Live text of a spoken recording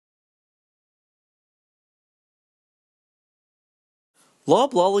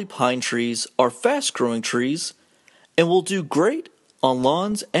Loblolly pine trees are fast-growing trees and will do great on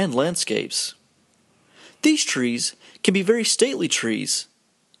lawns and landscapes. These trees can be very stately trees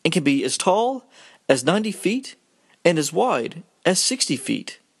and can be as tall as 90 feet and as wide as 60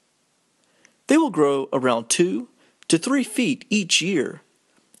 feet. They will grow around 2 to 3 feet each year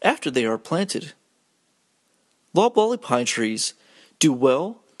after they are planted. Loblolly pine trees do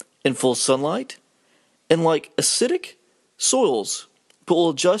well in full sunlight and like acidic soils, but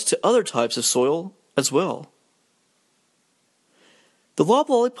will adjust to other types of soil as well. The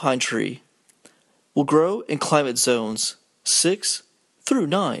loblolly pine tree will grow in climate zones 6 through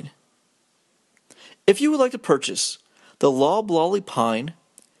 9. If you would like to purchase the loblolly pine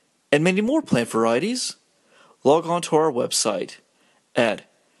and many more plant varieties, log on to our website at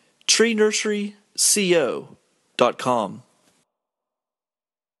treenurseryco.com.